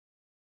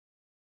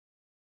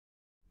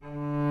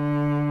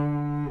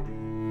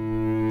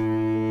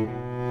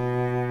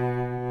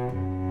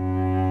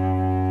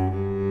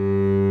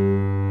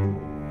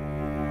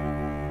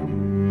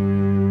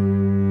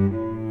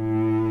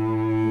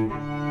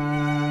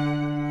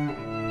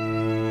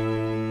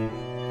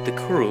The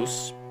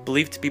Kouros,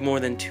 believed to be more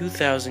than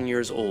 2,000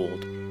 years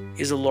old,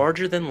 is a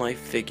larger-than-life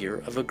figure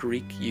of a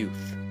Greek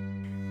youth.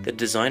 The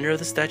designer of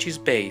the statue's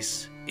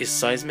base is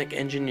seismic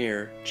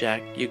engineer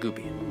Jack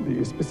Yagubian.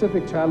 The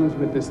specific challenge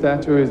with the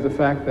statue is the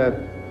fact that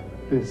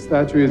the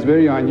statue is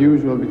very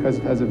unusual because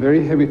it has a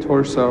very heavy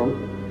torso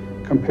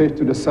compared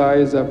to the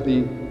size of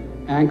the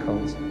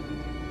ankles.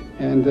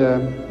 And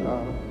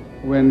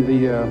when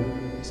the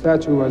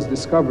statue was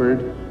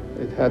discovered,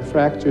 it had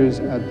fractures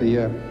at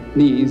the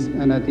knees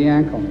and at the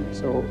ankle.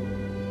 So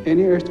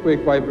any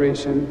earthquake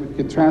vibration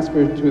could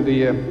transfer to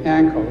the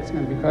ankles,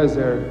 and because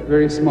they're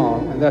very small,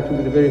 and that will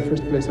be the very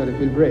first place that it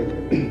will break.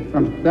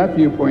 From that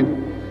viewpoint,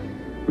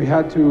 we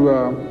had to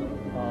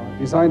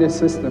design a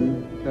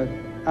system that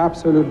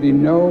absolutely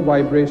no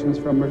vibrations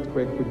from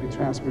earthquake would be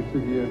transferred to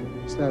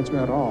the statue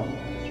at all.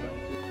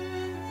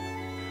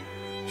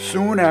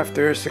 Soon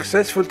after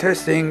successful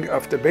testing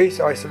of the base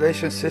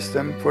isolation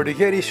system for the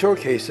Getty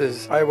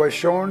showcases, I was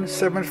shown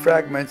 7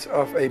 fragments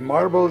of a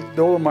marble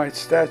dolomite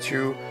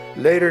statue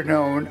later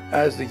known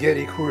as the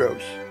Getty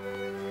Kouros.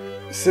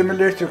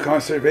 Similar to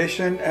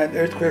conservation and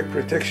earthquake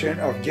protection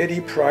of Getty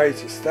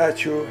Pride's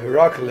statue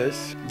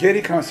Heracles,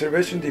 Getty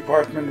Conservation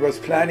Department was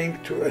planning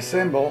to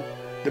assemble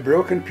the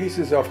broken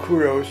pieces of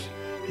Kouros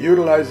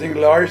utilizing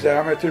large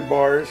diameter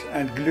bars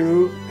and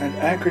glue and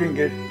anchoring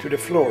it to the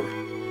floor.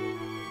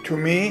 To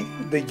me,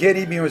 the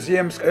Getty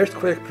Museum's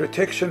earthquake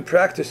protection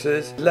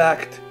practices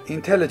lacked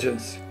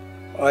intelligence.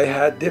 I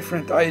had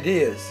different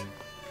ideas.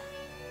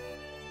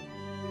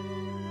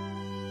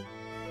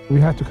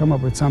 We had to come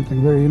up with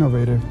something very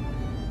innovative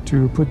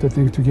to put the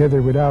thing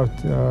together without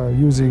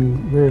using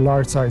very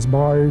large size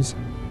bars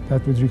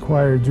that would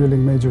require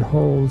drilling major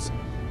holes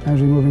and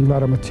removing a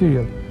lot of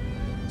material.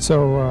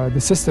 So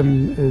the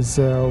system is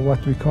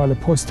what we call a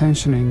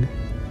post-tensioning,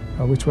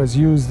 which was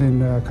used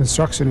in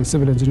construction and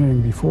civil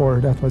engineering before.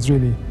 That was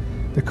really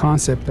the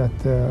concept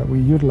that we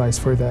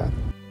utilized for that.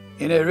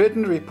 In a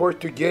written report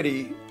to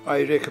Getty,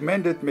 I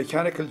recommended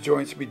mechanical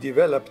joints be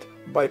developed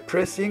by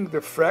pressing the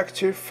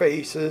fracture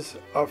faces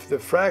of the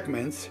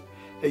fragments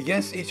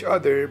against each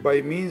other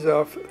by means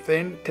of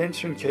thin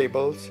tension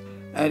cables,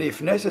 and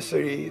if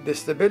necessary, the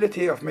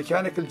stability of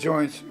mechanical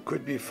joints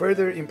could be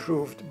further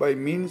improved by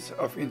means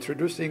of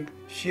introducing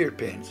shear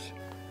pins.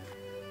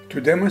 To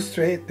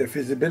demonstrate the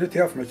feasibility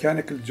of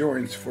mechanical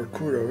joints for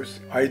Kouros,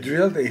 I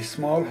drilled a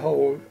small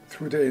hole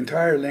through the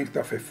entire length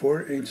of a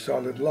 4-inch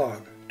solid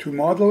log. To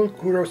model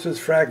Kouros's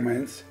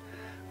fragments,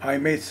 I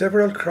made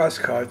several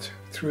crosscuts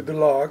through the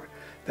log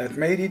that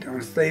made it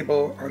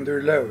unstable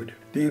under load.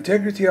 The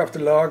integrity of the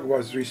log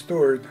was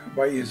restored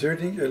by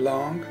inserting a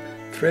long,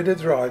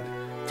 threaded rod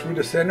through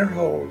the center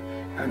hole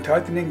and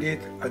tightening it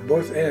at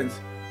both ends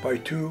by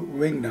 2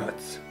 wing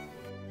nuts.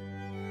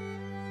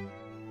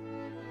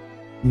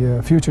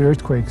 The future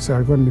earthquakes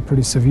are going to be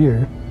pretty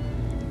severe,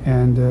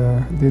 and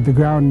the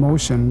ground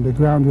motion, the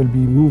ground will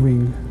be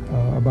moving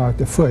about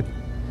a foot,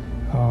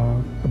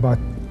 about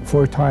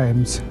 4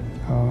 times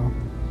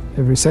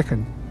every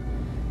second.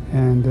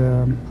 And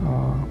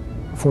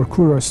for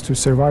Kouros to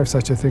survive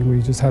such a thing,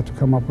 we just have to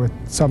come up with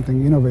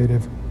something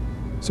innovative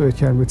so it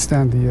can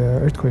withstand the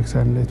earthquakes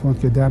and it won't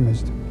get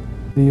damaged.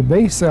 The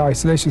base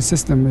isolation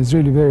system is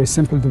really a very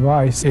simple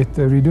device. It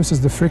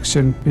reduces the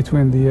friction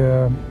between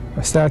the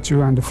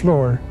statue and the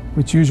floor,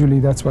 which usually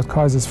that's what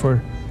causes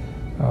for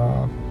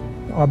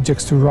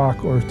objects to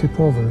rock or tip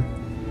over.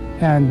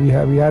 And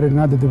we added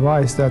another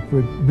device that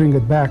would bring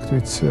it back to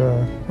its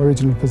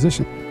original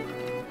position.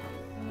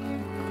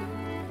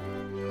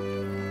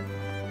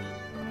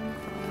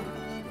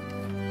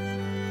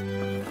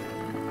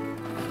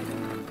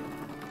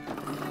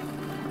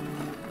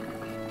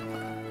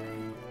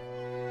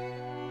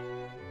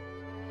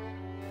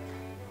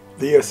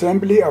 The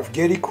assembly of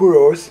Getty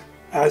Kouros,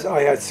 as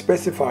I had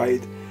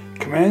specified,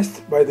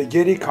 commenced by the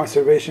Getty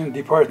Conservation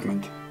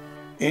Department.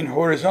 In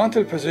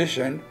horizontal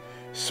position,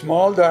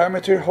 small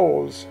diameter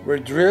holes were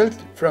drilled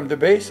from the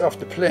base of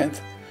the plinth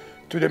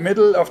to the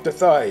middle of the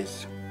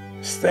thighs.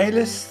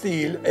 Stainless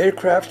steel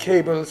aircraft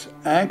cables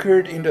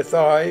anchored in the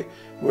thigh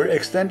were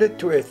extended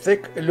to a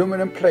thick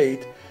aluminum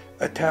plate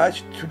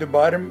attached to the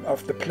bottom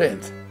of the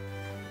plinth.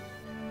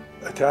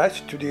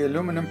 Attached to the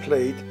aluminum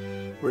plate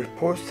were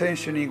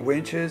post-tensioning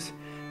winches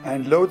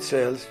and load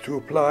cells to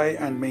apply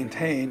and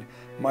maintain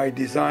my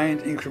designed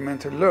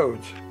incremental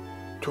loads.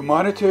 To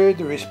monitor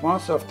the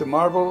response of the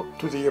marble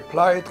to the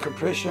applied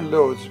compression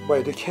loads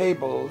by the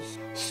cables,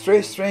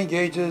 stress strain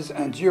gauges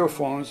and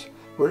geophones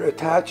were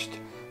attached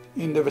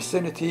in the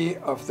vicinity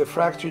of the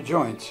fracture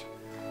joints.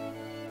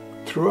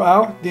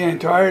 Throughout the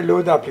entire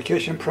load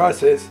application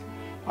process,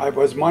 I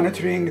was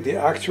monitoring the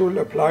actual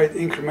applied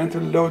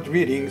incremental load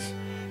readings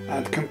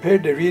and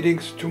compared the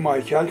readings to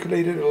my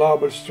calculated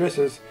allowable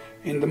stresses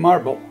in the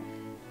marble.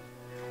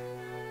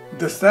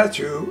 The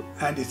statue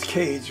and its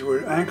cage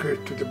were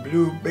anchored to the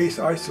blue base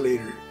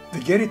isolator. The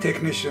Getty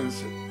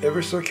technicians,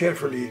 ever so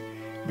carefully,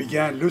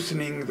 began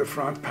loosening the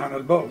front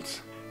panel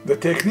bolts. The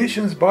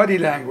technicians' body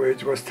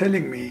language was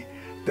telling me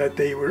that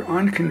they were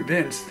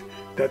unconvinced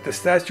that the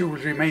statue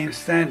would remain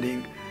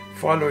standing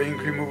following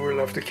removal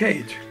of the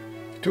cage.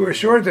 To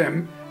assure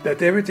them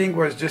that everything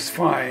was just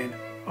fine,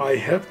 I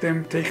helped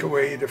them take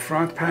away the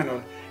front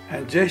panel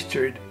and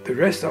gestured the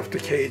rest of the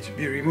cage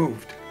be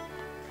removed.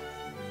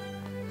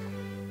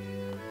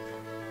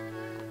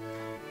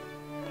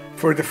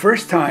 For the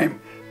first time,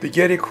 the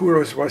Getty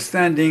Kouros was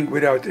standing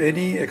without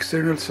any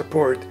external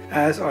support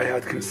as I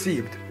had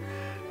conceived.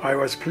 I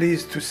was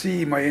pleased to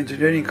see my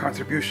engineering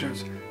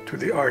contributions to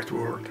the art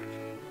world.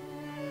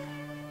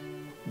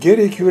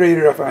 Getty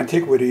Curator of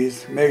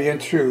Antiquities, Marian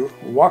True,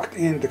 walked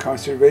in the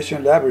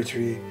conservation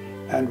laboratory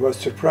and was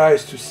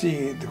surprised to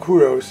see the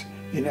Kouros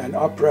in an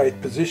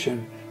upright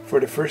position for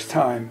the first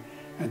time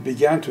and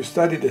began to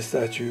study the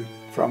statue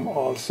from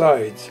all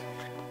sides.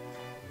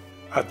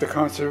 At the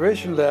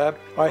conservation lab,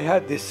 I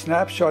had this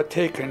snapshot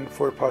taken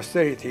for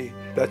posterity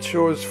that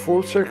shows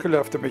full circle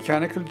of the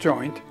mechanical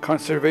joint,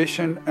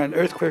 conservation and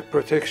earthquake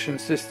protection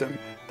system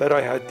that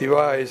I had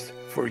devised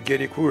for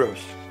Getty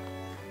Kouros.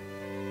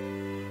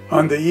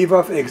 On the eve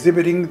of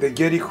exhibiting the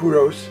Getty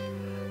Kouros,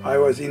 I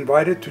was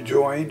invited to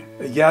join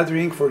a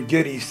gathering for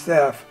Getty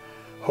staff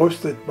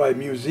hosted by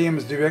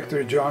museum's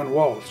director John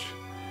Walsh.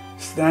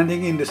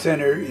 Standing in the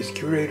center is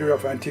Curator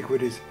of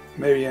Antiquities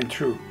Marian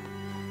True.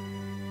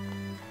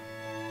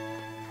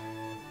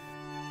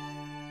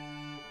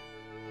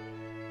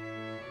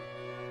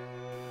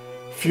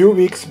 Few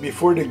weeks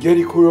before the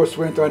Getty Kouros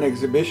went on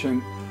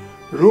exhibition,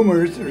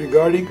 rumors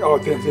regarding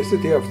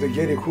authenticity of the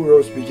Getty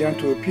Kouros began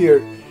to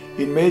appear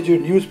in major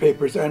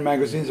newspapers and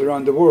magazines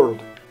around the world.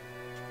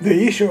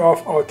 The issue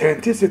of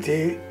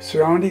authenticity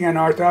surrounding an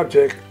art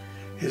object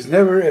is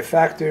never a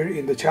factor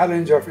in the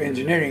challenge of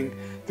engineering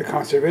the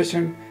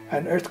conservation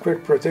and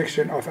earthquake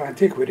protection of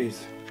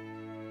antiquities.